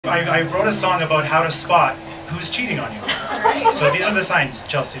I wrote a song about how to spot who's cheating on you. So these are the signs,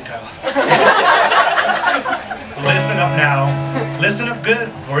 Chelsea and Kyle. Listen up now. Listen up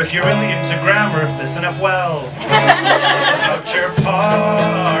good. Or if you're really into grammar, listen up well. It's about your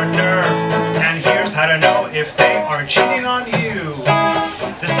partner. And here's how to know if they are cheating on you.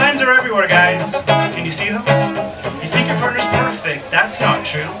 The signs are everywhere, guys. Can you see them? You think your partner's perfect. That's not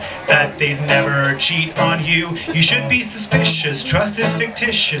true. That they'd never cheat on you. You should be suspicious. Trust is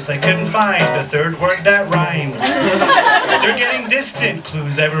fictitious. I couldn't find a third word that rhymes. They're getting distant.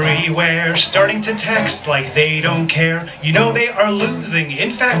 Clues everywhere. Starting to text like they don't care. You know they are losing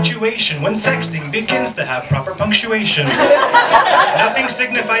infatuation when sexting begins to have proper punctuation. Nothing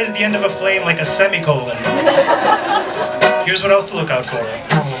signifies the end of a flame like a semicolon. Here's what else to look out for.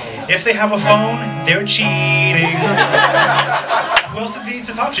 If they have a phone, they're cheating. Who else do they need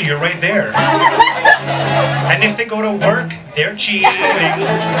to talk to? You're right there. And if they go to work, they're cheating.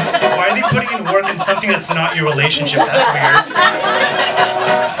 Why are they putting in work in something that's not your relationship? That's weird.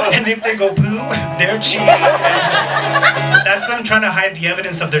 And if they go poo, they're cheating. That's them trying to hide the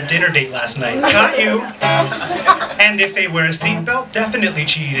evidence of their dinner date last night. Caught you. And if they wear a seatbelt, definitely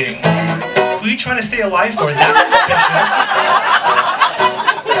cheating. Who are you trying to stay alive for? That's suspicious.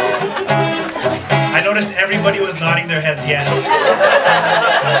 I noticed everybody was nodding their heads yes.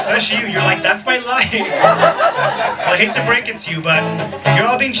 Especially you. You're like, that's my life. Well, I hate to break it to you, but you're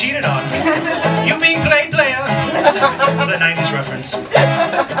all being cheated on. You being played, player. It's a 90s reference.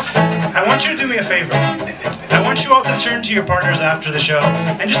 I want you to do me a favor. I want you all to turn to your partners after the show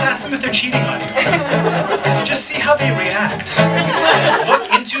and just ask them if they're cheating on you. Just see how they react. Look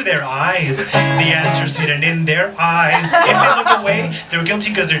into their eyes. The answer's hidden in their eyes. If they look away, they're guilty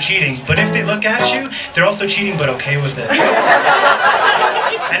because they're cheating. But if they look at you, they're also cheating but okay with it.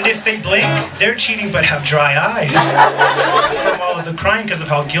 And if they blink, they're cheating but have dry eyes from all of the crying because of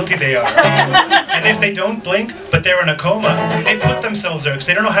how guilty they are. And if they don't blink, but they're in a coma, they put themselves there because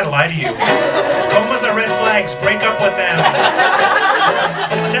they don't know how to lie to you. Comas are red flags. Break up with them.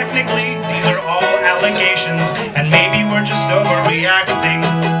 Technically, these are all allegations, and maybe we're just overreacting.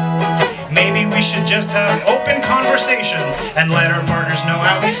 Maybe we should just have open conversations and let our partners know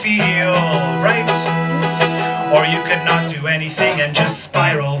how we feel, right? Or you could not do anything and just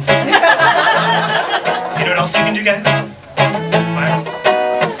spiral. You know what else you can do, guys? Spiral.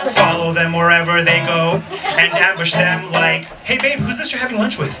 Follow them wherever they go and ambush them like, hey babe, who's this you're having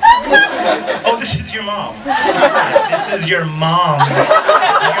lunch with? Oh, this is your mom. This is your mom.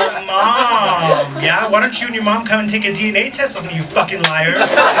 Your mom. Yeah, why don't you and your mom come and take a DNA test with me, you fucking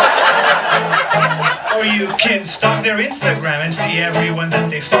liars? Or you can stalk their Instagram and see everyone that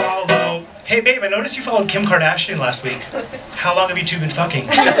they follow. Hey babe, I noticed you followed Kim Kardashian last week. How long have you two been fucking?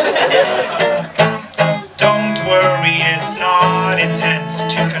 Don't worry, it's not intense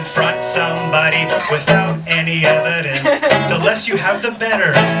to confront somebody without any evidence. The less you have, the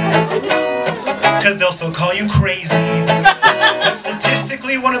better. Because they'll still call you crazy. But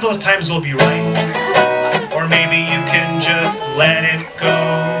statistically, one of those times will be right. Or maybe you can just let it go.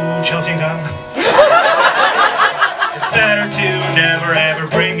 Chelsea and Kyle? It's better to never ever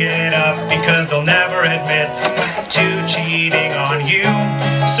bring it up because they'll never admit to cheating on you.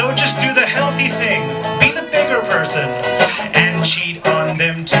 So just do the healthy thing. Be the bigger person and cheat on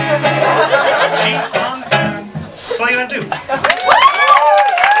them too. Cheat on them. That's all you gotta do.